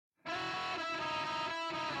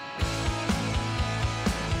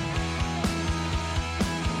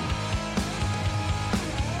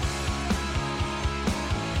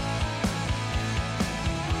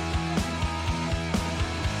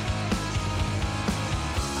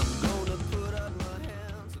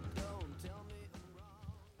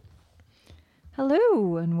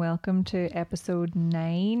Hello and welcome to episode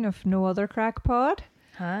 9 of No Other Crack Pod.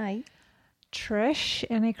 Hi. Trish,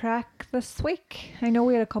 any crack this week? I know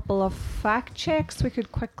we had a couple of fact checks we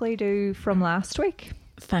could quickly do from last week.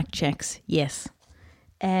 Fact checks, yes.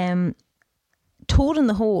 Toad in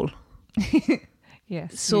the hole.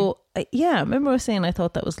 Yes. So, yeah, remember I was saying I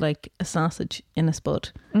thought that was like a sausage in a spud.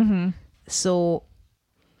 Mm-hmm. So,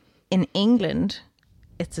 in England,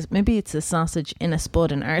 maybe it's a sausage in a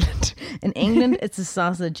spud in Ireland. In England, it's a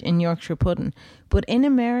sausage in Yorkshire pudding. But in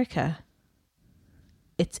America,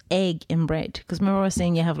 it's egg in bread. Because remember I was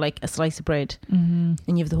saying you have like a slice of bread and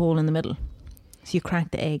you have the hole in the middle. So you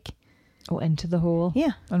crack the egg. Oh, into the hole?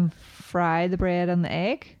 Yeah. And fry the bread and the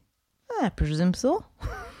egg? I presume so.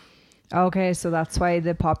 Okay, so that's why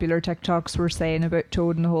the popular TikToks were saying about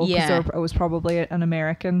toad in the hole. Yeah. Because it was probably an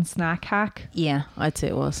American snack hack. Yeah, I'd say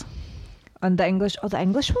it was. And the English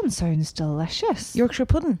one sounds delicious. Yorkshire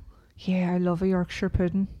pudding. Yeah, I love a Yorkshire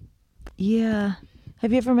pudding. Yeah.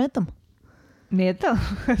 Have you ever met them? Made them?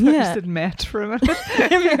 I Yeah. said met for a minute.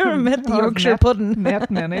 Have you ever met the Yorkshire pudding? Met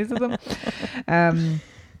many of them.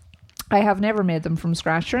 I have never made them from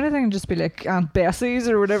scratch or anything. Just be like Aunt Bessie's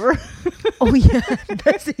or whatever. Oh yeah,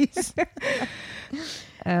 Bessie's.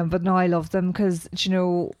 But no, I love them because you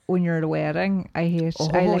know when you're at a wedding,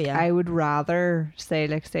 I would rather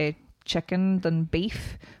say chicken than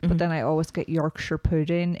beef, but then I always get Yorkshire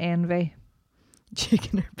pudding envy.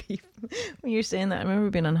 Chicken or beef? When you're saying that, I remember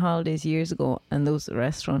being on holidays years ago, and there was a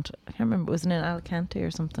restaurant. I can't remember, wasn't it in Alicante or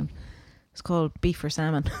something? It's called Beef or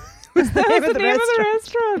Salmon. Was the name of the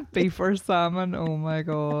restaurant? Beef or salmon? Oh my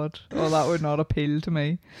god! Oh, that would not appeal to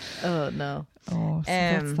me. Oh no. Oh, so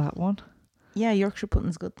that's that one. Yeah, Yorkshire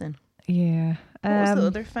pudding's good then. Yeah. What was the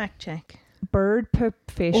other fact check? Bird poop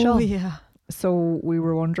facial. Oh yeah. So we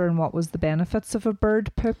were wondering what was the benefits of a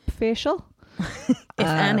bird poop facial.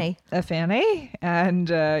 If any.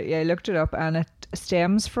 And I looked it up, and it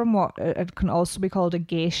stems from what it can also be called a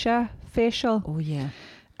geisha facial. Oh yeah.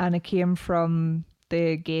 And it came from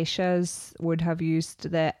the geishas would have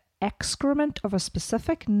used the excrement of a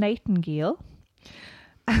specific nightingale.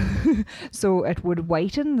 So it would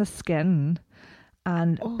whiten the skin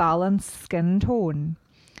and balance skin tone.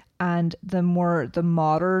 And the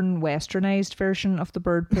modern westernized version of the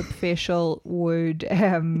bird poop facial would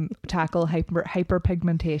tackle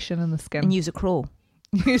hyperpigmentation in the skin. And use a crow.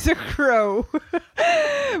 Use a crow.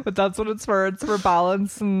 But that's what it's for. It's for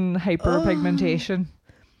balance and hyperpigmentation.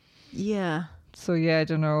 Yeah. So yeah, I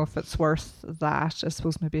don't know if it's worth that. I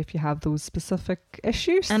suppose maybe if you have those specific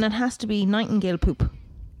issues. And it has to be nightingale poop.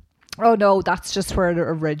 Oh no, that's just where it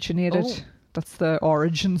originated. Oh. That's the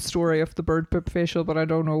origin story of the bird poop facial, but I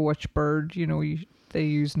don't know which bird, they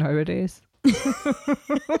use nowadays.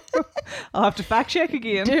 I'll have to fact check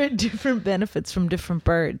again. There are different benefits from different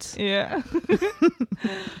birds. Yeah.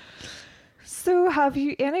 So have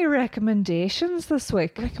you any recommendations this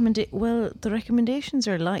week? Well, the recommendations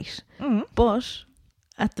are light, but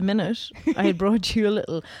at the minute I had brought you a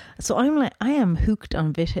little. So I am hooked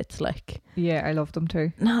on Vit-Hits, like. Yeah, I love them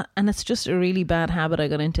too. And it's just a really bad habit I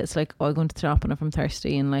got into. It's like, I go into the shop and if I'm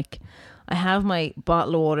thirsty and like I have my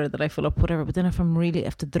bottle of water that I fill up, whatever. But then if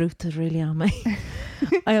the drought is really on me,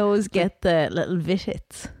 I always get the little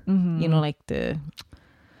Vit-Hits. Mm-hmm. You know, like there's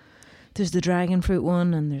the dragon fruit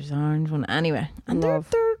one and there's the orange one. Anyway, and they're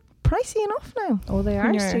pricey enough now. Oh, they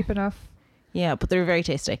are cheap enough. Yeah, but they're very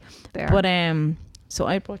tasty. They are. But so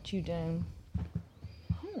I brought you down.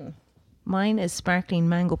 Mine is sparkling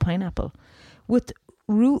mango pineapple with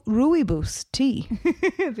rooibos tea.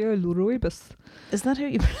 The rooibos. Is that how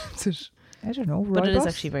you pronounce it? I don't know. But it is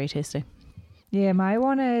actually very tasty. Yeah, my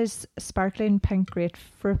one is sparkling pink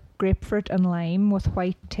grapefruit and lime with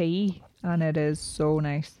white tea, and it is so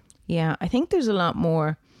nice. Yeah, I think there's a lot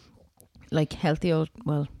more like healthy.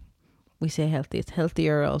 Well, we say healthy. It's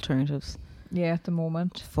healthier alternatives. Yeah, at the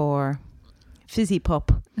moment for fizzy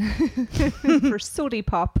pop. For Sodaaaay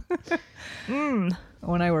Pop.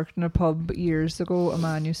 When I worked in a pub years ago, a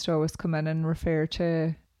man used to always come in and refer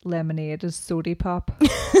to lemonade as Sodaaaay Pop.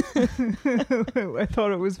 I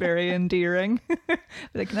thought it was very endearing.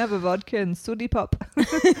 Like, can I have a vodka and Sodaaaay Pop?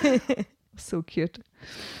 So cute.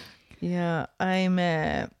 Yeah, I'm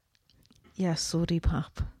Sodaaaay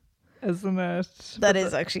Pop. Isn't it? That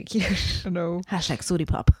is actually cute. I know. Hashtag Sodaaaay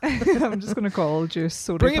Pop. I'm just going to call juice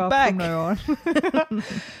Sodaaaay Pop from now on.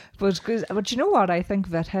 But you know what? I think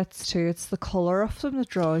Vit-Hits too. It's the colour of them that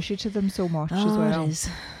draws you to them so much as well. It is.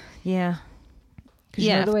 Yeah.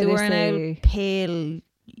 Yeah, if they were now pale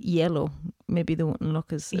yellow, maybe they wouldn't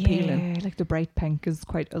look as appealing. Yeah, like the bright pink is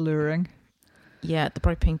quite alluring. Yeah, the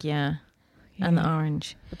bright pink, yeah. and the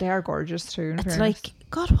orange. But they are gorgeous too. It's like,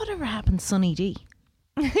 God, whatever happened to Sunny D?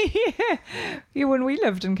 Yeah, when we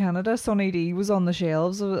lived in Canada, Sunny D was on the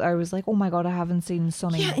shelves. I was like, oh my God, I haven't seen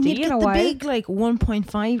Sunny And D you'd in get a the while. big, like,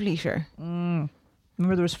 1.5 litre.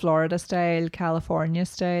 Remember there was Florida style, California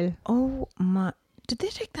style. Oh my, did they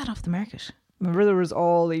take that off the market? Remember there was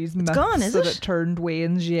all these myths gone, is that it? it turned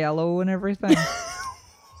Wayne's yellow and everything.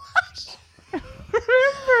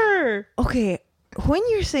 Remember? Okay, when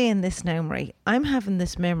you're saying this now, right, I'm having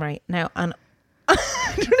this memory now, and I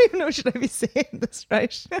don't even know, should I be saying this,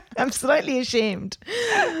 right? I'm slightly ashamed.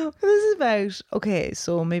 This is about, okay,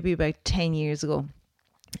 so maybe about 10 years ago,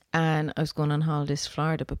 and I was going on holidays to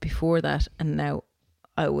Florida, but before that, and now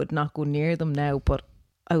I would not go near them now, but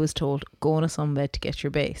I was told, go on a sunbed to get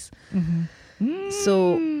your base.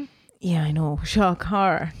 So, yeah, I know, shock,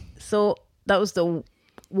 horror. So that was the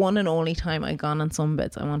one and only time I gone on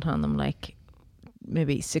sunbeds. I went on them like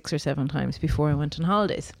maybe 6 or 7 times before I went on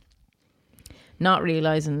holidays. Not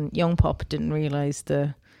realising, young pup didn't realise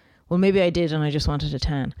well, maybe I did and I just wanted a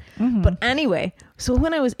tan. But anyway, so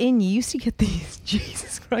when I was in, you used to get these,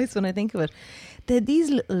 Jesus Christ, when I think of it, they had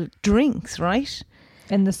these little drinks, right?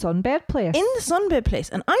 In the sunbed place? In the sunbed place.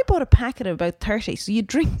 And I bought a packet of about 30. So you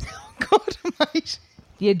drink, oh God almighty.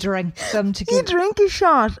 You drink them to You drink a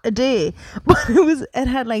shot a day. But it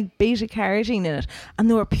had like beta carotene in it. And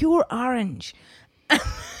they were pure orange.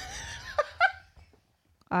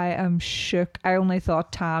 I am shook. I only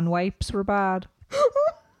thought tan wipes were bad.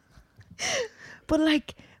 But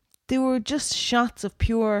like, they were just shots of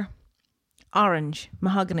pure orange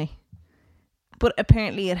mahogany. But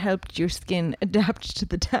apparently it helped your skin adapt to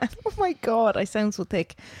the tan. Oh my God, I sound so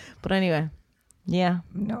thick. But anyway, yeah.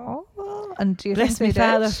 No. Well, and do you Bless think me, they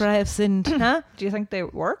Father, did? for I have sinned. Huh? Do you think they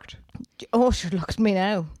worked? Oh, sure, look at me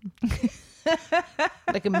now.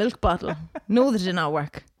 Like a milk bottle. No, they did not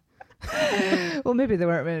work. Well, maybe they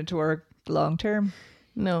weren't meant to work long term.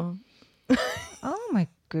 No. Oh my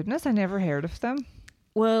goodness, I never heard of them.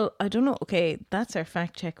 Well, I don't know. Okay, that's our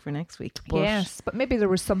fact check for next week. But Yes, but maybe there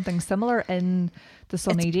was something similar in the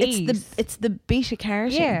Sunny D's. It's the beta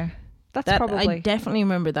carotene. Yeah, that's that, probably. I definitely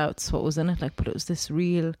remember that's what was in it. Like, but it was this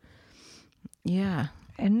real. Yeah.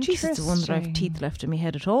 Jesus, the one that I have teeth left in my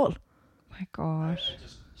head at all. My God. I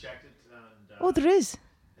just checked it, and Oh, there is.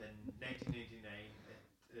 in 1989,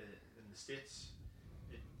 in the States,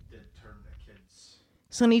 it did turn a kid's.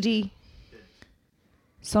 Sunny D.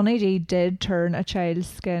 Sunny D did turn a child's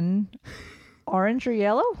skin orange or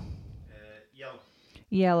yellow? Yellow.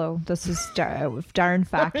 Yellow. This is Darren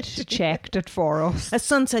fact checked it for us. A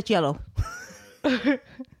sunset yellow.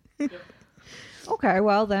 Okay,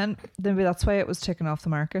 well then maybe that's why it was taken off the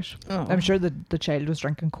market. Oh. I'm sure the child was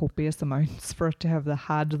drinking copious amounts for it to have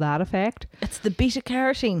had that effect. It's the beta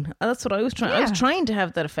carotene. That's what I was trying. I was Yeah. trying to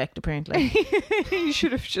have that effect, apparently. You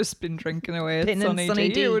should have just been drinking away at Putting in Sunny Sunny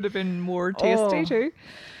D. D. It would have been more tasty Oh. too.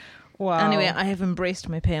 Wow. Anyway, I have embraced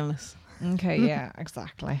my paleness. Okay, yeah,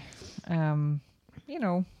 exactly. You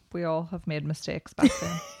know, we all have made mistakes back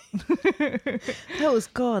then. That was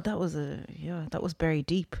God. That was very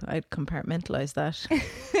deep. I'd compartmentalize that.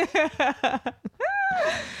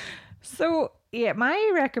 So, yeah,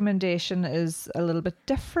 my recommendation is a little bit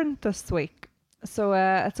different this week. So,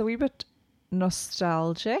 it's a wee bit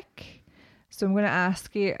nostalgic. So, I'm going to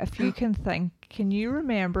ask you if you can you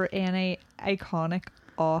remember any iconic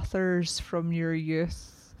authors from your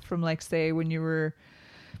youth, from like, say, when you were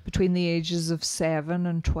between the ages of 7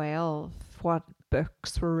 and 12? What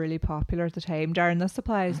books were really popular at the time? Darren, this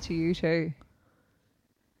applies to you too.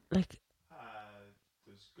 Like,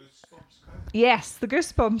 There's Goosebumps kind of. Yes, the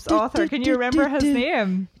Goosebumps author. Can you remember his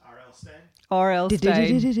name? R.L. Stein. R.L.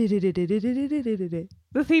 Stein.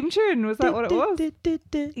 The theme tune, was that what it was?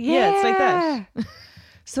 Yeah, it's like that.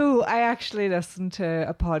 So I actually listened to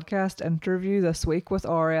a podcast interview this week with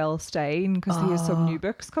R.L. Stein because he has some new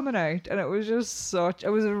books coming out, and it was just it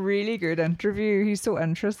was a really good interview. He's so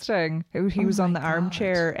interesting. He was on the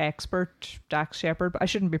Armchair Expert, Dax Shepard, but I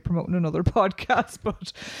shouldn't be promoting another podcast,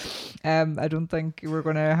 but I don't think we're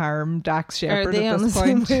going to harm Dax Shepard at this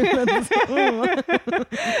point.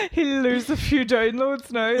 He'll lose a few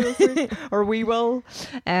downloads now this week, or we will.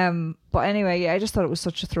 But anyway, yeah, I just thought it was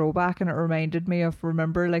such a throwback, and it reminded me of,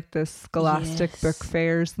 remember, like the Scholastic book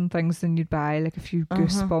fairs and things, and you'd buy like a few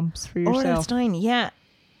Goosebumps for yourself. R.L. Stein, yeah.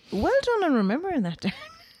 Well done on remembering that, Darren.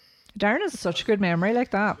 Darren has such a good memory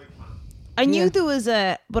like that. I knew there was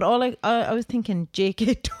but all I was thinking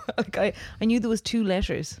J.K. Like I knew there was 2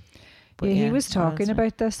 letters. But yeah, he was talking R.L. Stein.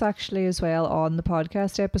 about this actually as well on the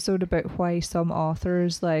podcast episode about why some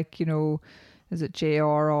authors, like, you know, is it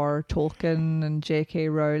J.R.R. Tolkien and J.K.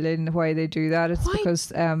 Rowling, why they do that? It's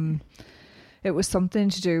because It was something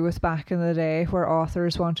to do with back in the day where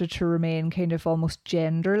authors wanted to remain kind of almost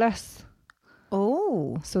genderless.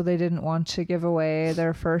 Oh. So they didn't want to give away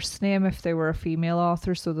their first name if they were a female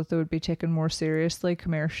author so that they would be taken more seriously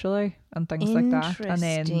commercially and things like that. And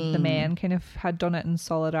then the Interesting. men kind of had done it in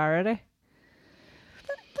solidarity.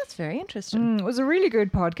 That's very interesting. It was a really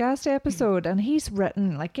good podcast episode, and he's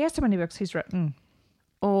written, like, guess how many books he's written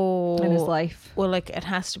Oh. in his life? Well, like, it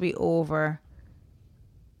has to be over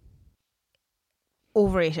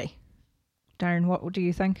 80. Darren, what do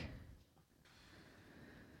you think?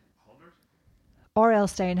 100? R.L.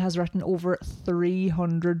 Stein has written over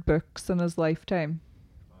 300 books in his lifetime.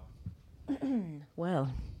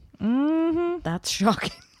 Well, Mm-hmm. that's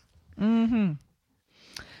shocking. Mm-hmm.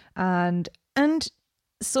 And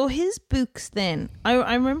So his books then,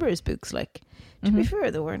 I remember his books, like, to be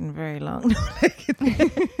fair, they weren't very long.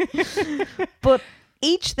 But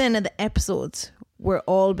each then of the episodes were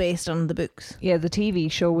all based on the books. yeah, the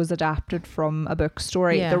TV show was adapted from a book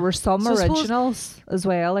story. Yeah. There were some So I suppose- originals as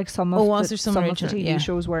well. Like some of Oh, was the, there some some of original? the TV Yeah.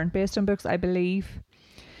 shows weren't based on books, I believe.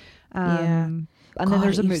 Yeah. And God, then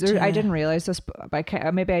there's it used I to- didn't realize this,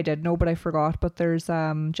 but maybe I did know, but I forgot. But there's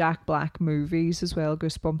Jack Black movies as well,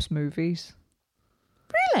 Goosebumps movies.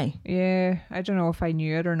 Really? Yeah, I don't know if I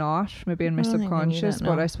knew it or not. Maybe in my I don't think I knew subconscious, that,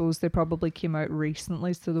 but no. I suppose they probably came out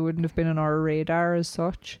recently, so they wouldn't have been on our radar as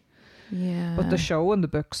such. Yeah. But the show and the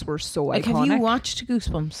books were so like, iconic. have you watched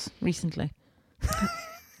Goosebumps recently?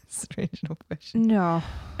 Strange enough question. No.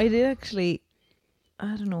 I did actually.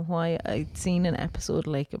 I don't know why I'd seen an episode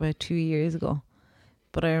like about 2 years ago,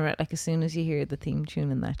 but I remember, like, as soon as you hear the theme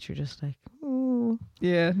tune and that, you're just like, oh.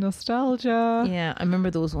 Yeah, nostalgia. Yeah, I remember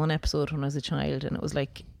there was one episode when I was a child, and it was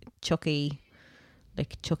like Chucky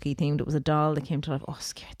themed. It was a doll that came to life. Oh,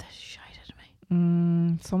 scared the shit out of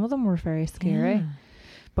me. Some of them were very scary. Yeah.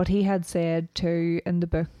 But he had said too in the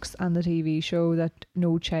books and the TV show that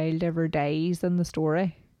no child ever dies in the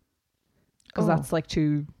story. Because Oh. that's like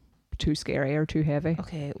too scary or too heavy.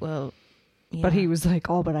 Okay, well, yeah. But he was like,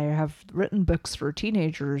 oh, but I have written books for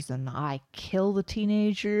teenagers and I kill the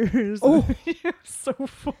teenagers. Oh. So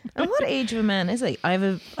funny. And what age of a man is he? I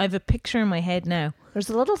have a picture in my head now. There's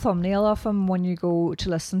a little thumbnail of him when you go to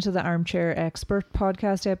listen to the Armchair Expert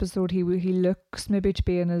podcast episode. He looks maybe to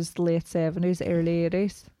be in his late 70s, early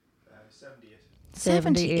 80s. 78.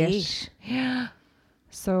 78. Yeah.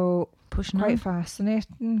 So Pushing quite on.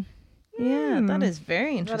 fascinating. Yeah, that is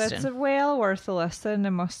very But interesting. it's well worth a listen, I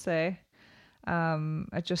must say.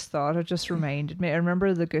 I just thought it just reminded me. I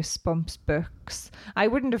remember the Goosebumps books. I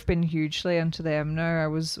wouldn't have been hugely into them now. I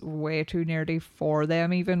was way too nerdy for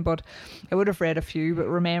them even, but I would have read a few. But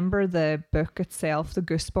remember the book itself, the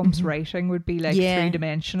Goosebumps writing would be like Yeah.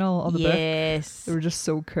 3-dimensional on the book. Yes. They were just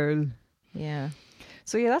so cool. Yeah.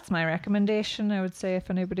 So yeah, that's my recommendation. I would say if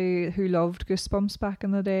anybody who loved Goosebumps back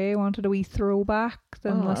in the day wanted a wee throwback,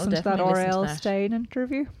 then Oh, I'll listen to that definitely listen to R.L. that. Stein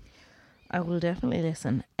interview. I will definitely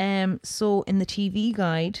listen. So in the TV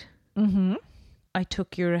guide, Mm-hmm. I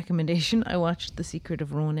took your recommendation. I watched The Secret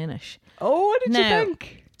of Rowan Inish. Oh, what did Now- you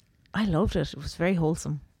think? I loved it. It was very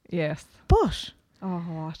wholesome. Yes. But Oh,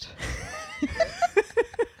 what?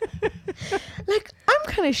 like, I'm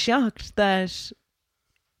kind of shocked that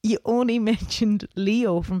you only mentioned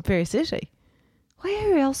Leo from Fair City. Why,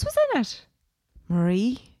 who else was in it?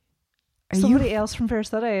 Marie? Are Somebody you else from Fair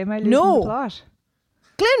City? Am I losing No. the plot?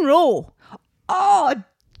 Glen Rowe? Oh,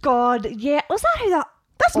 God. Yeah. Was that who that...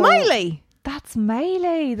 That's Oh. Miley. That's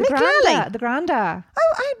Miley. The Mick granda. Lally. The granda.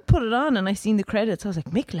 I put it on and I seen the credits. I was like,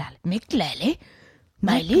 Mick Lally?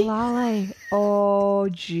 Miley? Lally. Oh,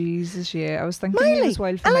 Jesus, yeah. I was thinking he Miley. was well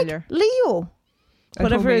And familiar. like Leo. I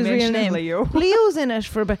Whatever told me his real mentioning name. Leo. Leo's in it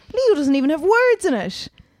for about... Leo doesn't even have words in it.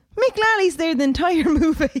 Mick Lally's there the entire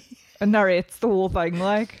movie. And narrates the whole thing,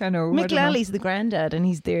 like, I know. I Mick don't know. Lally's the granddad and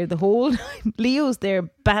he's there the whole time. Leo's there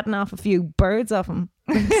batting off a few birds off him.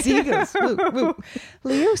 Like seagulls. Woo, woo.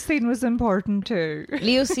 Leo's scene was important too.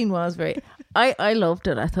 Leo's scene was very... I loved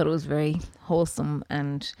it. I thought it was very wholesome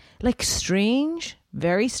and like strange.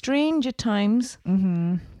 Very strange at times.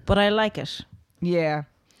 Mm-hmm. But I like it. Yeah.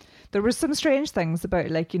 There was some strange things about,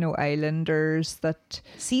 like, you know, islanders that...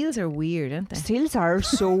 Seals are weird, aren't they? Seals are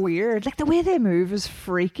so weird. Like, the way they move is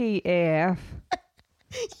freaky AF.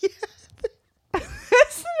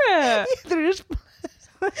 Isn't it? They're just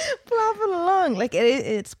plopping along. Like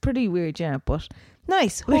it's pretty weird, yeah, but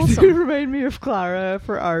nice, Like, wholesome. they remind me of Clara if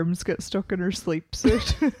her arms get stuck in her sleep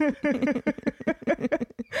suit.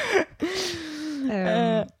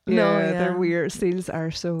 No, yeah. They're weird. Seals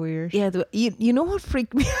are so weird. Yeah, you know what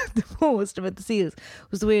freaked me out the most about the seals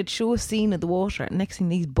was the way it show a scene of the water and next thing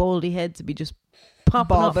these baldy heads would be just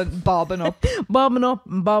bobbing up. bobbing up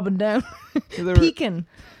and bobbing down, They're, peeking.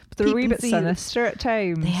 but they're a wee peeping bit seals. sinister at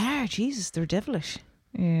times. They are, Jesus, they're devilish.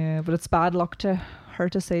 Yeah, but it's bad luck to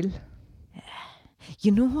hurt a seal.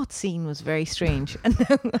 You know what scene was very strange?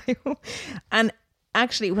 And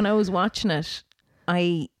actually, when I was watching it,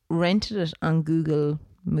 I rented it on Google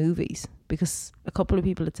Movies because a couple of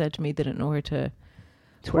people had said to me they didn't know where to.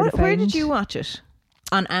 Where did you watch it?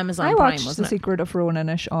 On Amazon I Prime, watched wasn't The it? Secret of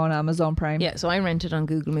Ronan-ish on Amazon Prime. Yeah, so I rented on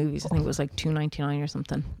Google Movies. I think it was like $2.99 or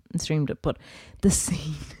something, and streamed it. But the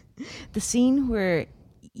scene where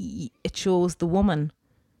it shows the woman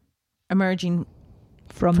emerging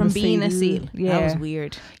from the being a seal. Yeah. That was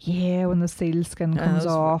weird. Yeah, when the seal skin comes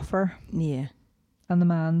off her Yeah, and the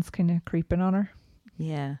man's kind of creeping on her.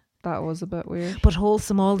 yeah. That was a bit weird. But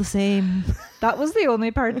wholesome all the same. That was the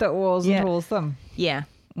only part that wasn't Yeah. wholesome. Yeah.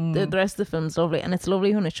 The rest of the film's lovely, and it's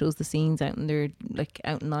lovely when it shows the scenes out in their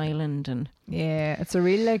out in Ireland and Yeah, it's a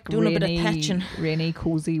real like doing a bit of thatching. rainy,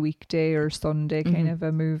 cozy weekday or Sunday kind of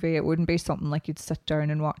a movie. It wouldn't be something like you'd sit down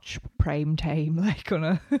and watch prime time like on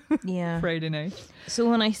a yeah. Friday night. So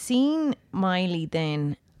when I seen Miley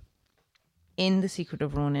then in The Secret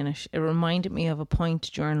of Ronan-ish, it reminded me of a point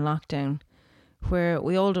during lockdown where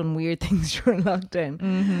we all done weird things during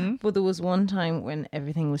lockdown. But there was one time when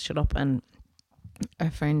everything was shut up and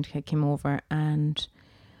a friend came over and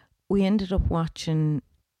we ended up watching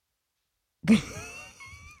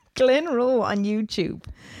Glenroe on YouTube.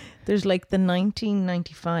 There's like the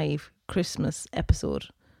 1995 Christmas episode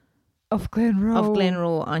Of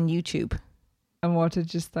Glenroe. on YouTube. And what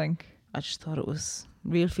did you think? I just thought it was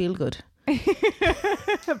real feel good.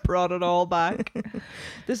 Brought it all back.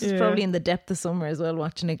 This is probably in the depth of summer as well,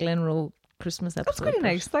 watching a Glenroe Christmas episode. That's quite a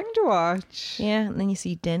nice thing to watch. Yeah, and then you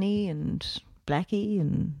see Denny and Blackie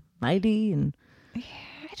and Miley and I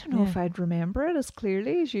don't know if I'd remember it as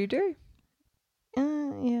clearly as you do.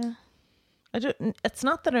 yeah. I don't. It's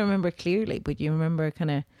not that I remember clearly, but you remember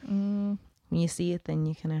kind of when you see it, then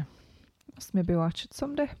you kind of Must maybe watch it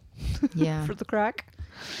someday. yeah. For the crack.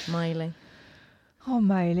 Miley. Oh,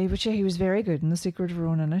 Miley, but yeah, he was very good in The Secret of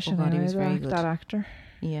Ronan-ish. Oh God, he was very good. That actor.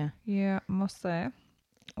 Yeah. Yeah, I must say.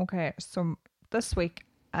 Okay, so this week,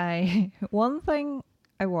 one thing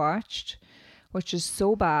I watched, which is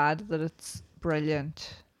so bad that it's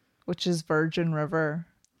brilliant, which is Virgin River.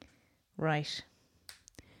 Right.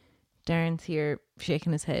 Darren's here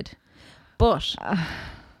shaking his head. But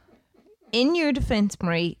in your defence,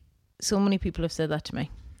 Marie, so many people have said that to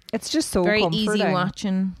me. It's just so very comforting. easy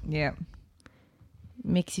watching. Yeah.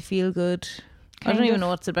 Makes you feel good. I Kind don't even of. know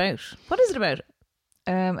what it's about. What is it about?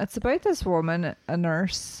 It's about this woman, a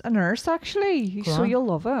nurse actually. Go So on. you'll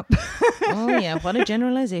love it. Oh yeah, what a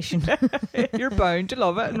generalisation. You're bound to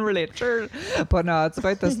love it and relate to her. But no, it's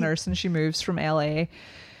about this nurse and she moves from LA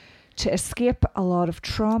to escape a lot of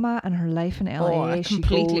trauma in her life in LA. Oh, I She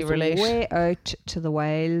completely goes relate. way out to the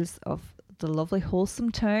wilds of the lovely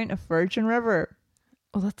wholesome town of Virgin River.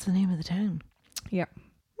 Oh, that's the name of the town. Yeah.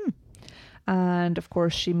 And of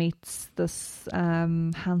course she meets this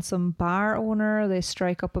handsome bar owner. They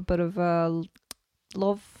strike up a bit of a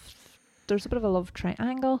there's a bit of a love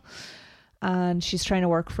triangle, and she's trying to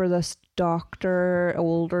work for this doctor,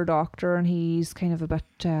 older doctor, and he's kind of a bit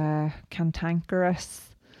cantankerous.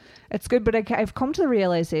 It's good, but I've come to the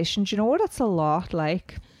realization, do you know what it's a lot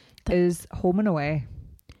like? Is Home and Away.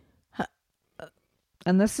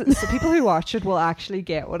 And this is, so people who watch it will actually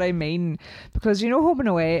get what I mean, because Home and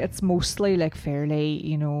Away, it's mostly like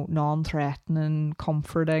fairly, non-threatening,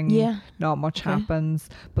 comforting. Yeah. Not much happens,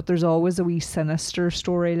 but there's always a wee sinister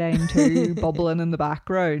storyline too bubbling in the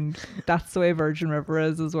background. That's the way Virgin River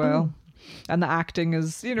is as well. And the acting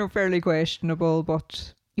is, fairly questionable,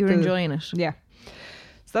 but You're enjoying it. yeah.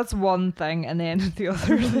 So that's one thing, and then the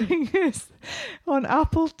other thing is on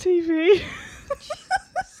Apple TV.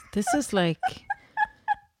 This is like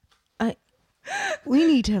we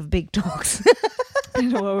need to have big talks. I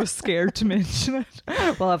know, I was scared to mention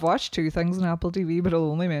it. Well, I've watched two things on Apple TV, but I'll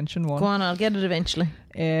only mention one. Go on, I'll get it eventually.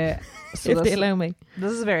 So if they allow me.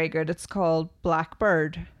 This is very good. It's called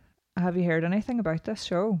Blackbird. Have you heard anything about this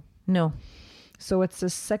show? No. So it's a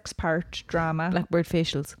 6-part drama. Blackbird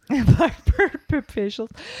facials. Blackbird poop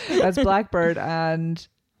facials. It's Blackbird, and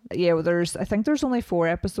yeah, I think there's only 4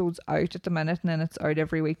 episodes out at the minute, and then it's out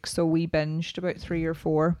every week. So we binged about 3 or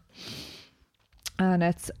 4. And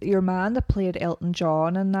it's your man that played Elton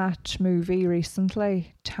John in that movie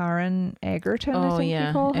recently, Taron Egerton, I think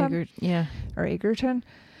you call him. Or Egerton.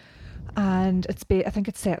 And I think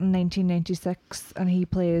it's set in 1996, and he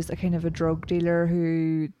plays a kind of a drug dealer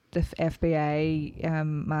who the FBI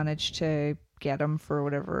managed to get him for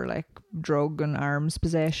whatever, like drug and arms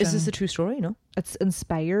possession. Is this a true story? No. It's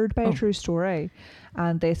inspired by a true story,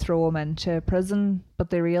 and they throw him into prison, but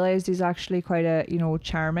they realise he's actually quite a, you know,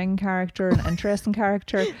 charming character, an interesting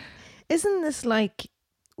character. Isn't this like,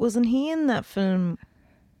 wasn't he in that film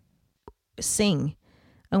Sing,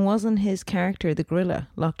 and wasn't his character the gorilla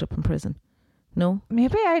locked up in prison? No?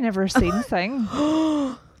 Maybe I never seen Thing.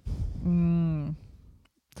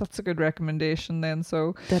 That's a good recommendation then.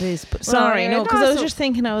 So That is, but sorry, anyway, no, because I was so- just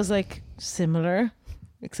thinking, I was like, similar,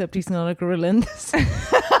 except he's not a gorilla in this.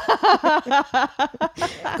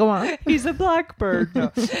 Go on. he's a blackbird.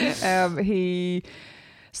 No.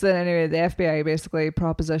 So then anyway, the FBI basically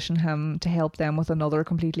proposition him to help them with another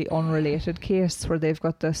completely unrelated case where they've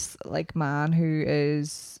got this like man who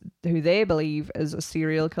they believe is a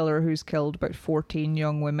serial killer who's killed about 14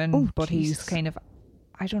 young women, but Jesus. he's kind of,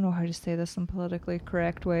 I don't know how to say this in politically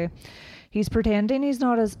correct way. He's pretending he's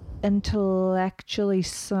not as intellectually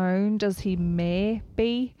sound as he may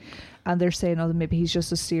be, and they're saying, oh, maybe he's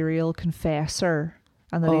just a serial confessor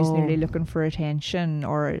and that he's nearly looking for attention,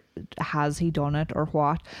 or has he done it, or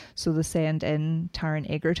what. So they send in Taron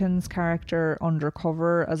Egerton's character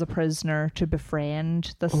undercover as a prisoner to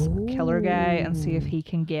befriend this killer guy and see if he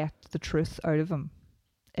can get the truth out of him.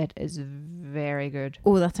 It is very good.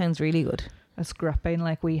 Oh, that sounds really good. It's gripping.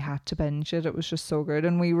 Like, we had to binge it. It was just so good.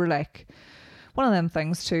 And we were like, one of them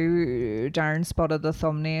things too, Darren spotted the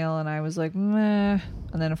thumbnail and I was like, meh.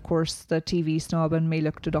 And then of course the TV snob in me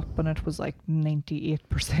looked it up and it was like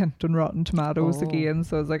 98% on Rotten Tomatoes again.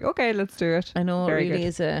 So I was like, okay, let's do it. I know, Very it really good.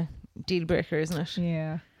 is a deal breaker, isn't it?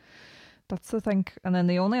 Yeah. That's the thing. And then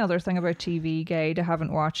the only other thing about TV Guide, I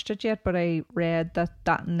haven't watched it yet, but I read that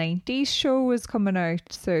 90s show is coming out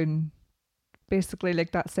soon. Basically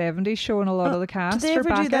like that 70s show, and a lot of the cast Did they are ever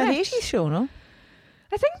back do that in it. 80s show, no?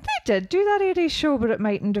 I think they did do that 80s show, but it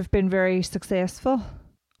mightn't have been very successful.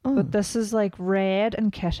 But this is like Red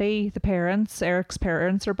and Kitty, the parents, Eric's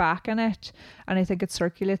parents are back in it. And I think it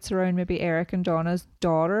circulates around maybe Eric and Donna's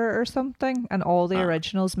daughter or something. And all the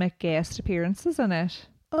originals make guest appearances in it.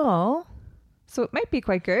 Oh, So it might be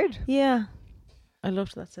quite good. yeah. I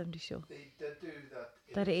loved that 70s show. They did do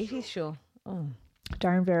That 80s show. Oh.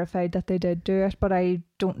 Darren verified that they did do it, but I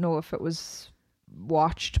don't know if it was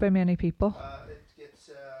watched by many people. It gets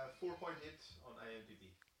 4.8 on IMDb.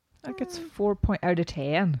 I think it's 4 out of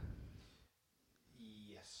 10.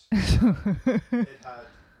 Yes. It had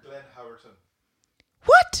Glenn Howerton.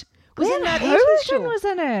 What? Was Glenn in that Howerton 80s show? was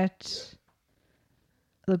in it.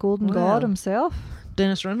 The Golden Wow. God himself.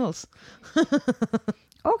 Dennis Reynolds.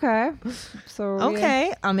 Okay. So yeah.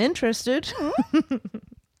 Okay, I'm interested.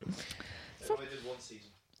 It only did one season.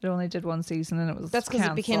 It only did one season and it was That's because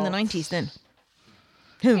it became the cancelled. 90s then.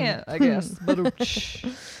 Yeah, I guess. But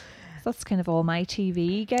that's kind of all my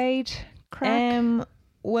TV Guide crack.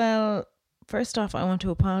 Well, first off, I want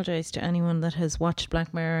to apologise to anyone that has watched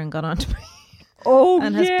Black Mirror and got onto me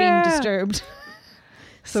and has been disturbed.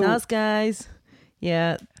 So- Soz, guys.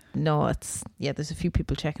 Yeah, no, there's a few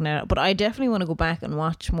people checking it out, but I definitely want to go back and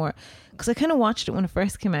watch more, because I kind of watched it when it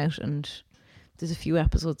first came out, and there's a few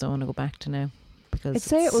episodes I want to go back to now. Because I'd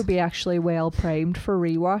say it would be actually well primed for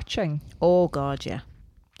rewatching. Oh God,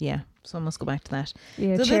 yeah. So I must go back to that.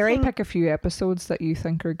 Yeah, So cherry this one- pick a few episodes that you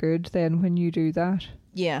think are good then when you do that.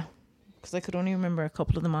 Yeah, because I could only remember a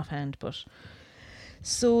couple of them offhand. But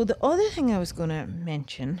so the other thing I was going to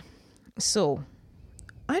mention, so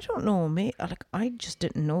I don't know, I just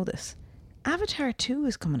didn't know this. Avatar 2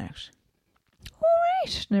 is coming out.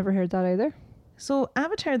 Right. Never heard that either. So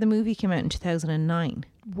Avatar the movie came out in 2009,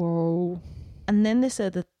 Whoa. and then they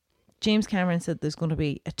said that James Cameron said there's going to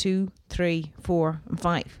be a 2, 3, 4 and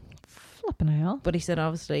 5. Flipping hell. But he said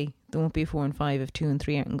obviously there won't be a 4 and 5 if 2 and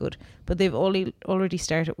 3 aren't good. But they've already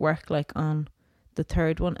started work like on the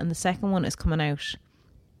third one, and the second one is coming out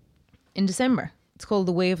in December. It's called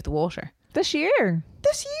The Way of the Water. This year.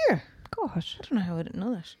 This year. Gosh. I don't know how I didn't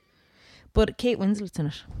know that. But Kate Winslet's in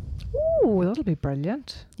it. Ooh, that'll be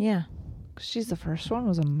brilliant. Yeah. 'Cause she's the first one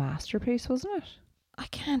was a masterpiece, wasn't it? I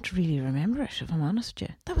can't really remember it, if I'm honest with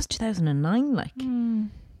you. That was 2009, like.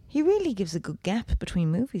 He really gives a good gap between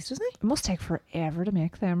movies, doesn't It must take forever to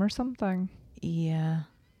make them or something. he? Yeah.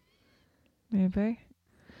 Maybe.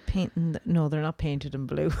 No, they're not painted in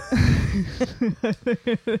blue.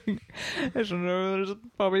 I don't know. There's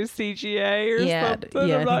probably CGI or yeah, something.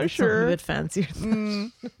 yeah, I'm I not think it's something sure. a bit fancier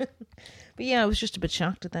than that. But yeah, I was just a bit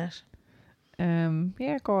shocked at that.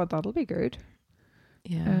 Yeah, God, that'll be good.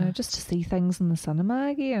 Yeah. Just to see things in the cinema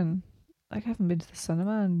again. Like, I haven't been to the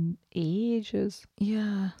cinema in ages.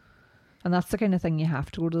 Yeah. And that's the kind of thing you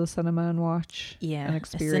have to go to the cinema and watch. Yeah. And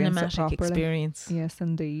experience a it cinematic properly. experience. Yes,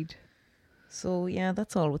 indeed. So yeah,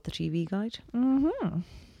 that's all with the TV guide.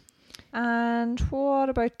 And what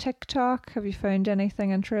about TikTok? Have you found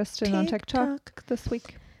anything interesting on TikTok this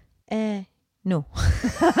week? No.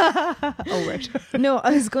 Oh, right. No,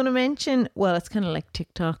 I was going to mention, well, it's kind of like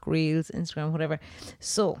TikTok, Reels, Instagram, whatever.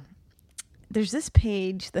 So there's this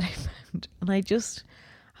page that I found and I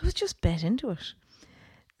was just bet into it.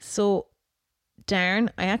 So Darren,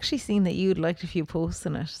 I actually seen that you'd liked a few posts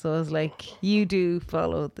on it. So I was like, you do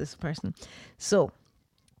follow this person. So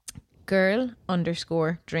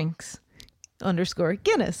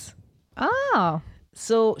girl_drinks_Guinness. Ah.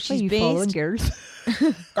 So she's following based... girls.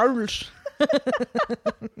 Girls.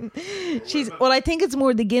 Well, I think it's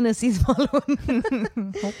more the Guinness he's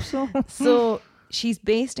following. Hope so. So she's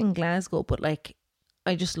based in Glasgow, but like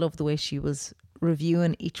I just love the way she was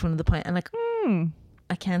reviewing each one of the pints. And like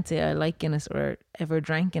I can't say I like Guinness or ever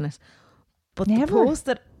drank Guinness, but the post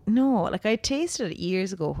that like I tasted it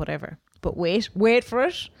years ago, whatever. But wait for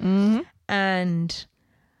it. And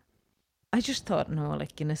I just thought, no,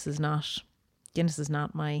 like Guinness is not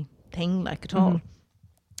my thing, like at all.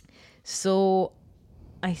 So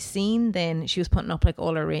I seen then she was putting up like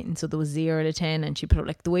all her ratings, so there was 0 to 10, and she put up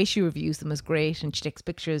like the way she reviews them is great, and she takes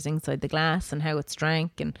pictures inside the glass and how it's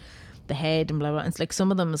drank and the head and blah blah. And it's like some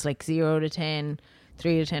of them is like 0 to 10,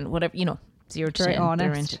 3 to 10, whatever, 0 to Very 10. honest.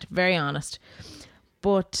 They're into it. Very honest.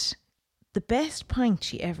 But the best pint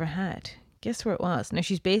she ever had, guess where it was? Now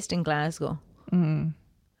she's based in Glasgow, and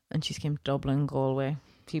she's came to Dublin, Galway, a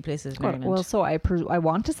few places in Ireland. Well, so I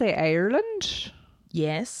want to say Ireland.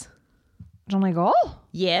 Yes. Donegal?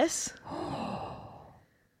 Yes.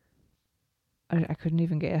 I couldn't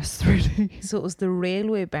even guess, really. So it was the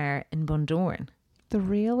Railway Bar in Bundoran. The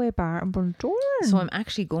Railway Bar in Bundoran. So I'm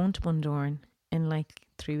actually going to Bundoran in like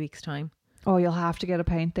 3 weeks' time. Oh, you'll have to get a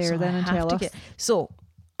pint there So then I and have tell to us. So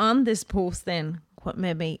on this post then, what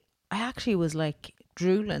made me... I actually was like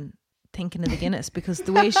drooling thinking of the Guinness because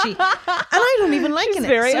the way she... And I don't even like She's Guinness.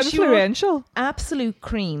 very So she wrote, influential. absolute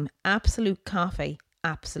cream, absolute coffee,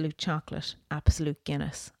 absolute chocolate, absolute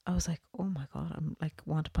Guinness. I was like, oh my God, I'm like,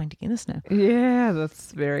 want a pint of Guinness now. Yeah,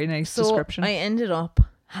 that's very nice description. I ended up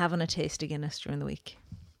having a taste of Guinness during the week.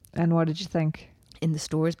 And what did you think? In the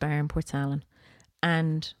Stores Bar in Portsalon.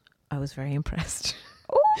 And I was very impressed.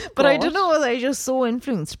 Oh, But I God. don't know, was I just so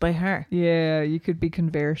influenced by her? Yeah, you could be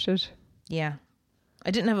converted. Yeah.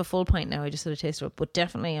 I didn't have a full pint now, I just had a taste of it. But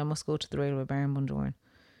definitely I must go to the Railway Bar in Bundoran.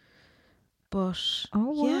 But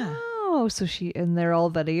Oh, yeah. wow. So and they're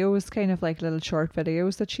all videos, kind of like little short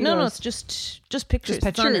videos that she No, does. it's just pictures. Just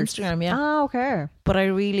It's on pictures. Instagram, yeah. Ah, okay. But I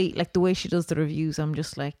really like the way she does the reviews. I'm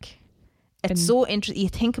just like, it's so interesting. You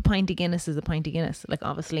think a pint of Guinness is a pint of Guinness. Like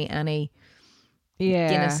obviously any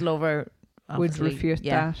Guinness lover would refute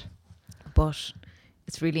that. But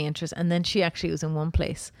it's really interesting. And then she actually was in one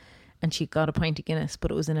place and she got a pint of Guinness,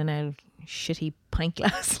 but it was in an old shitty pint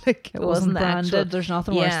glass. Like It wasn't the branded. actual... There's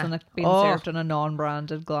nothing worse Yeah. than it being Oh. served in a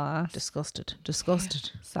non-branded glass. Disgusted.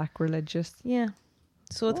 Sacrilegious. Yeah.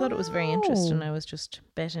 So I thought it was very interesting. I was just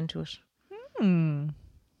bet into it.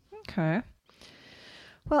 Okay.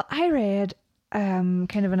 Well, I read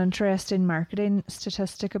kind of an interesting marketing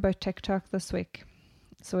statistic about TikTok this week.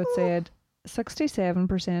 So it said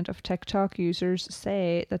 67% of TikTok users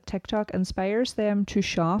say that TikTok inspires them to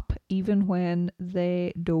shop even when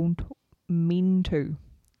they don't mean to.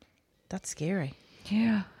 That's scary.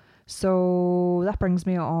 Yeah. So that brings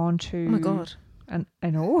me on to... Oh my God. And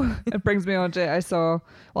I know it brings me on to,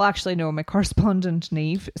 my correspondent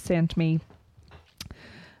Neve sent me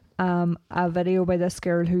a video by this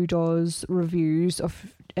girl who does reviews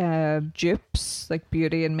of dupes, like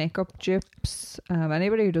beauty and makeup dupes.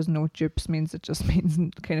 Anybody who doesn't know what dupes means, it just means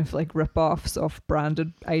kind of like rip-offs of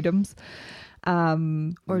branded items.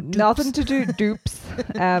 Or dupes. Nothing to do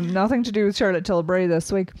nothing to do with Charlotte Tilbury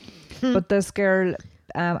this week. But this girl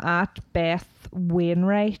at Beth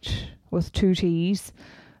Wainwright with 2 T's.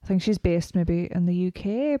 I think she's based maybe in the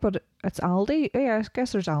UK, but it's Aldi. Yeah, I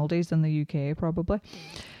guess there's Aldi's in the UK probably.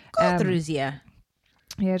 God, there is, yeah.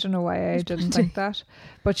 Yeah, I don't know why I didn't think that.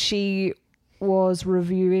 But she was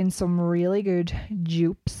reviewing some really good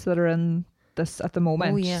dupes that are in this at the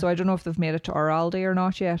moment. Oh, yeah. So I don't know if they've made it to our Aldi or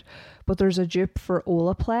not yet. But there's a dupe for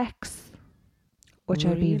Olaplex, which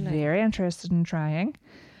I'd be Really? very interested in trying.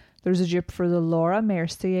 There's a dupe for the Laura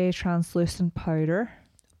Mercier translucent powder.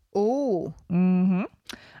 Oh. And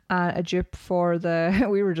a dupe for the...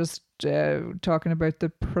 We were just talking about the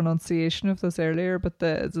pronunciation of this earlier, but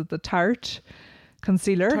is it the Tarte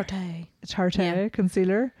concealer? Tarte Yeah.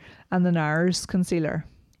 concealer and the NARS concealer.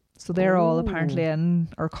 So they're all Oh. apparently in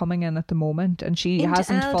or coming in at the moment, and she Into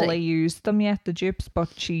hasn't Aldi. fully used them yet, the dupes, but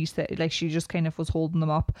she said, like, she just kind of was holding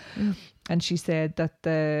them up, and she said that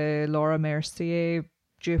the Laura Mercier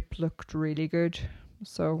dupe looked really good.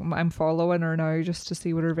 So I'm following her now just to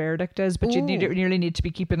see what her verdict is. But you nearly need to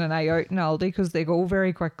be keeping an eye out in Aldi because they go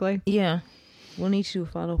very quickly. Yeah. We'll need to do a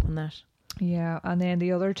follow up on that. Yeah, and then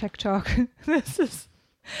the other TikTok, this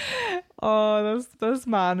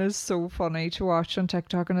man is so funny to watch on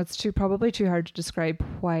TikTok, and it's probably too hard to describe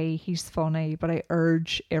why he's funny, but I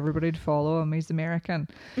urge everybody to follow him. He's American.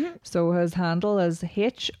 So his handle is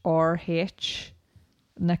HRH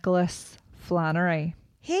Nicholas Flannery.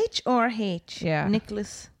 HRH. Yeah.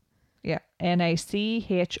 Nicholas. Yeah,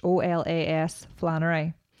 NICHOLAS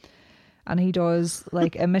Flannery. And he does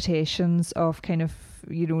like imitations of kind of,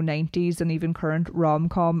 90s and even current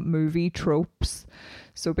rom-com movie tropes.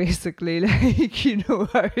 So basically, like,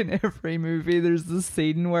 how in every movie there's this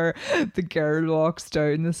scene where the girl walks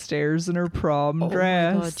down the stairs in her prom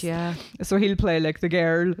dress. Oh my God, yeah. So he'll play like the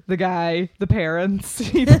girl, the guy, the parents.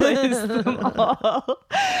 He plays them all.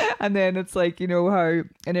 And then it's like, how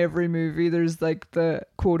in every movie there's like the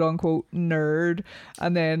quote unquote nerd,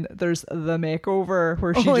 and then there's the makeover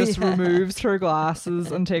where she just removes her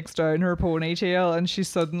glasses and takes down her ponytail, and she's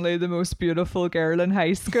suddenly the most beautiful girl in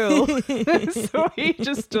high school. So he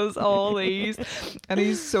just does all these, and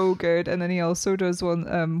he's so good. And then he also does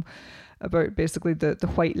one about basically the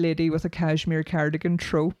white lady with a cashmere cardigan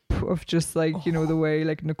trope of just like, the way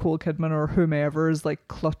like Nicole Kidman or whomever is like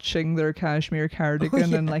clutching their cashmere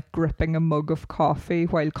cardigan and like gripping a mug of coffee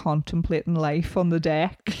while contemplating life on the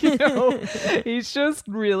deck. He's just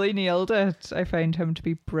really nailed it. I find him to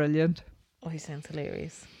be brilliant. Oh, he sounds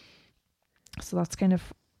hilarious. So that's kind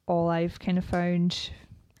of all I've kind of found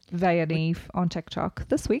via Neve on TikTok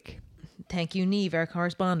this week. Thank you, Neve, our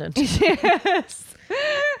correspondent. Yes.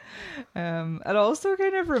 It also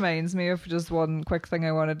kind of reminds me of just one quick thing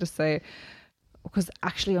I wanted to say, because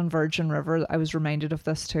actually on Virgin River I was reminded of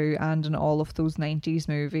this too, and in all of those 90s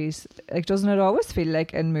movies, like, doesn't it always feel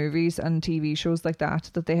like in movies and TV shows like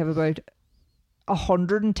that they have about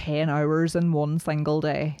 110 hours in one single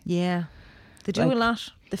day? Yeah. They do a lot.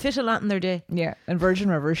 They fit a lot in their day. Yeah. In Virgin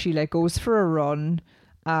River, she like goes for a run,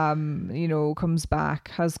 comes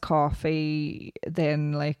back, has coffee,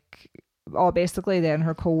 then basically then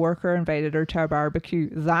her co-worker invited her to a barbecue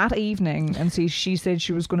that evening, and she said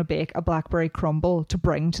she was going to bake a blackberry crumble to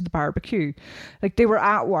bring to the barbecue. Like, they were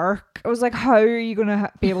at work. I was like, how are you going to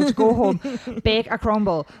be able to go home, bake a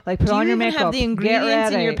crumble, like put on your makeup, have the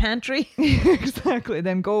ingredients in your pantry? Exactly.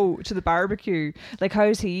 Then go to the barbecue. Like,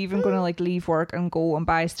 how's he even going to like leave work and go and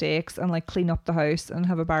buy steaks and like clean up the house and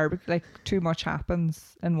have a barbecue? Like, too much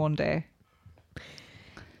happens in one day.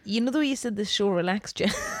 The way you said this show relaxed you.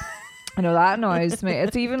 I know, that annoys me.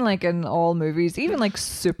 It's even like in all movies, even like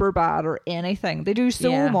Superbad or anything, they do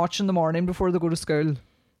so much in the morning before they go to school.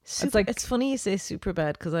 It's funny you say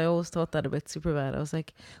Superbad, because I always thought that about Superbad. I was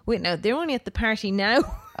like, wait, now they're only at the party now.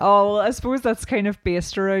 Oh, well, I suppose that's kind of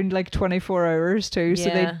based around like 24 hours too, so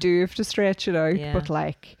they do have to stretch it out. But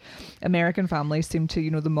like, American families seem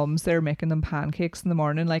to, the mums there making them pancakes in the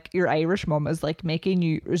morning. Like, your Irish mum is like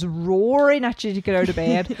is roaring at you to get out of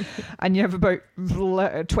bed, and you have about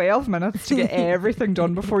 12 minutes to get everything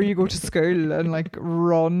done before you go to school and like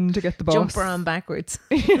run to get the bus. Jump around backwards.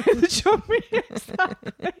 Exactly.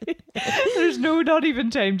 There's not even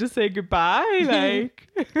time to say goodbye. Like,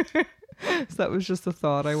 so that was just a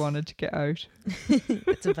thought I wanted to get out.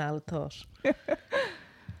 It's a valid thought.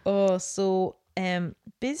 Oh, so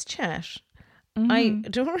biz chat. I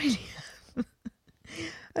don't really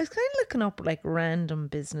I was kind of looking up like random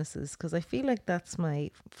businesses, because I feel like that's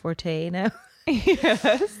my forte now.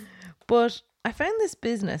 Yes. But I found this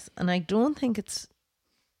business, and I don't think it's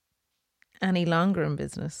any longer in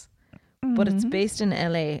business, but it's based in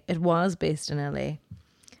LA. It was based in LA.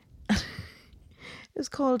 It was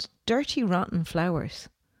called Dirty Rotten Flowers.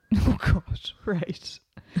 Oh God, right.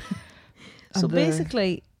 So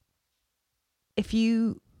basically, if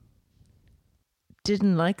you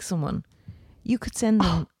didn't like someone, you could send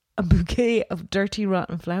them a bouquet of dirty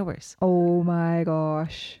rotten flowers. Oh my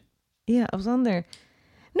gosh. Yeah, I was on there.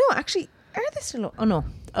 No, actually, are they still? Oh no,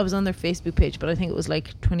 I was on their Facebook page, but I think it was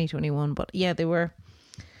like 2021. But yeah, they were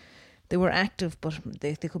active, but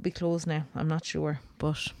they could be closed now. I'm not sure,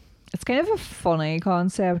 but it's kind of a funny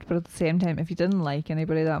concept, but at the same time, if you didn't like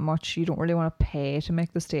anybody that much, you don't really want to pay to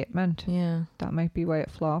make the statement. Yeah, that might be why it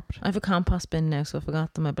flopped. I have a compost bin now, so if I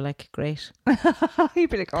got them, I'd be like, great. You'd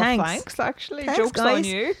be like, oh, thanks actually. Thanks, joke's guys. on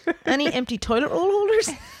you. Any empty toilet roll holders?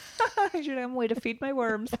 I should have a way to feed my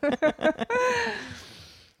worms.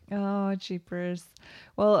 Oh, jeepers.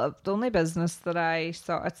 Well, the only business that I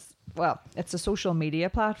saw, it's a social media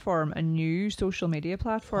platform, a new social media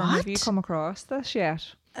platform. Have you What? come across this yet?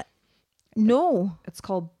 No. It's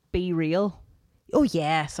called Be Real. Oh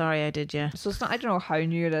yeah, sorry, I did. Yeah. So it's not, I don't know how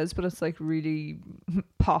new it is, but it's like really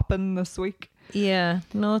popping this week. Yeah.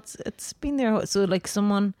 No, it's been there. So like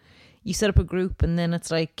you set up a group, and then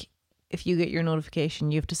it's like if you get your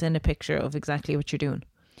notification, you have to send a picture of exactly what you're doing.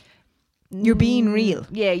 You're being real.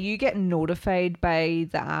 Yeah, you get notified by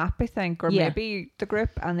the app, I think, or Yeah. maybe the group,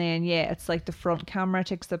 and then it's like the front camera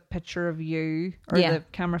takes a picture of you, or Yeah. the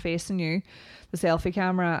camera facing you, the selfie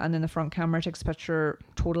camera, and then the front camera takes a picture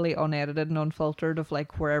totally unedited and unfiltered of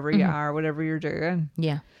like wherever you are, whatever you're doing.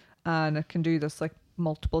 Yeah. And it can do this like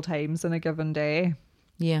multiple times in a given day.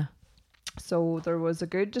 Yeah. So there was a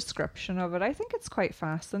good description of it. I think it's quite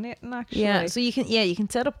fascinating, actually. Yeah. So you can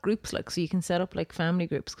set up groups, like, so you can set up like family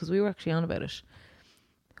groups, because we were actually on about it,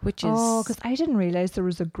 which is because I didn't realize there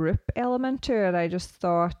was a group element to it. I just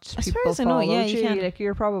thought As far people as I know, followed yeah, you can. Like,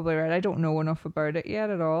 you're probably right. I don't know enough about it yet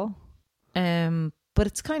at all. but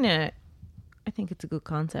it's kind of, I think it's a good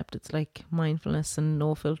concept. It's like mindfulness and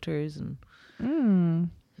no filters, and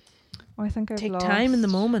I think I've take lost. time in the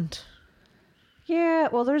moment. Yeah,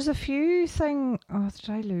 well, there's a few things. Oh, did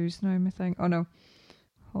I lose now my thing? Oh, no.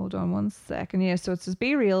 Hold on 1 second. Yeah, so it says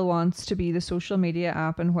Be Real wants to be the social media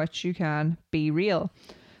app in which you can be real.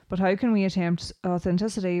 But how can we attempt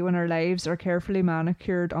authenticity when our lives are carefully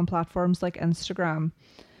manicured on platforms like Instagram?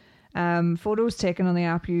 Photos taken on the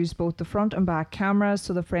app use both the front and back cameras,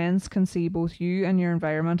 so the friends can see both you and your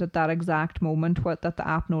environment at that exact moment that the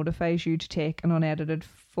app notifies you to take an unedited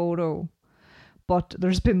photo. But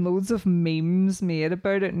there's been loads of memes made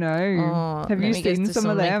about it now. Oh, Have you seen some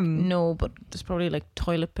of them? Like, no, but there's probably like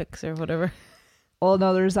toilet pics or whatever. Oh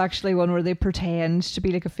no, there's actually one where they pretend to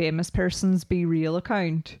be like a famous person's Be Real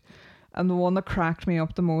account. And the one that cracked me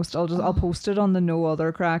up the most, I'll post it on the No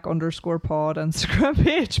Other Crack _pod Instagram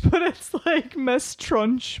page, but it's like Miss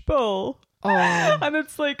Trunchbull. Oh. And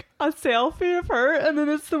it's like a selfie of her, and then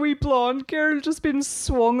it's the wee blonde girl just being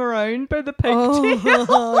swung around by the pigtail.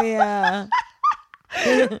 Oh yeah.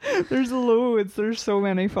 There's loads. There's so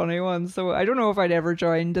many funny ones. So I don't know if I'd ever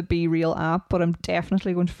join the Be Real app, but I'm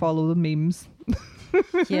definitely going to follow the memes.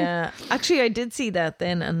 Yeah, actually I did see that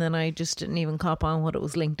then, and then I just didn't even cop on what it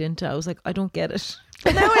was linked into. I was like, I don't get it.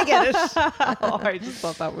 But now I get it. Oh, I just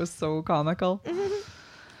thought that was so comical.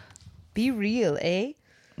 Be real, eh?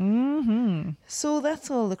 Mm-hmm. So that's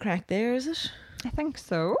all the crack there, is it? I think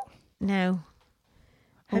so. Now,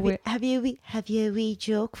 have you a wee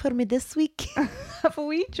joke for me this week? Have a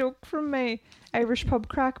wee joke from my Irish pub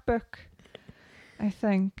crack book, I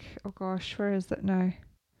think. Oh gosh, where is it now?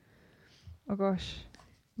 Oh gosh,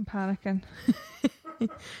 I'm panicking.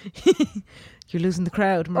 You're losing the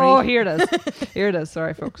crowd, Marie. Oh, here it is. Here it is.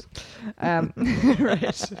 Sorry, folks.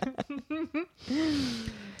 Right.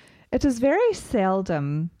 It is very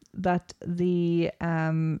seldom that the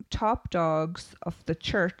top dogs of the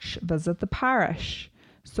church visit the parish.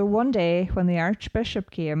 So one day when the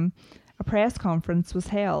Archbishop came, a press conference was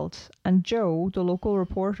held, and Joe, the local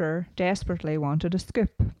reporter, desperately wanted a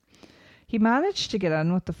scoop. He managed to get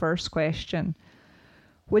in with the first question.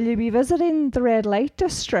 Will you be visiting the red light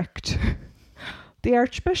district? The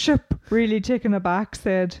Archbishop, really taken aback,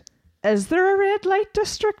 said, Is there a red light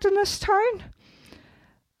district in this town?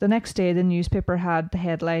 The next day the newspaper had the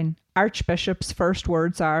headline, Archbishop's first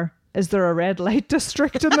words are, Is there a red light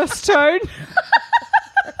district in this town?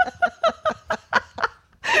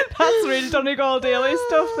 That's real Donegal Daily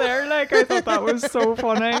stuff there. Like, I thought that was so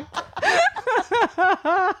funny.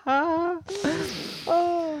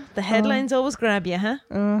 The headlines always grab you, huh?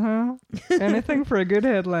 Uh-huh. Anything for a good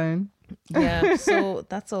headline. Yeah, so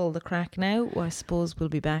that's all the crack now. I suppose we'll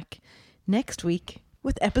be back next week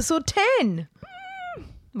with episode 10.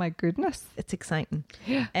 My goodness. It's exciting.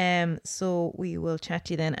 Yeah. So we will chat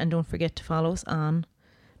to you then, and don't forget to follow us on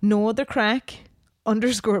No Other Crack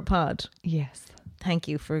 _pod. Yes. Thank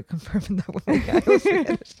you for confirming that one. I always forget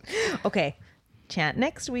it. Okay. Chat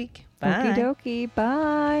next week. Bye. Okie dokie.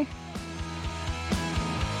 Bye.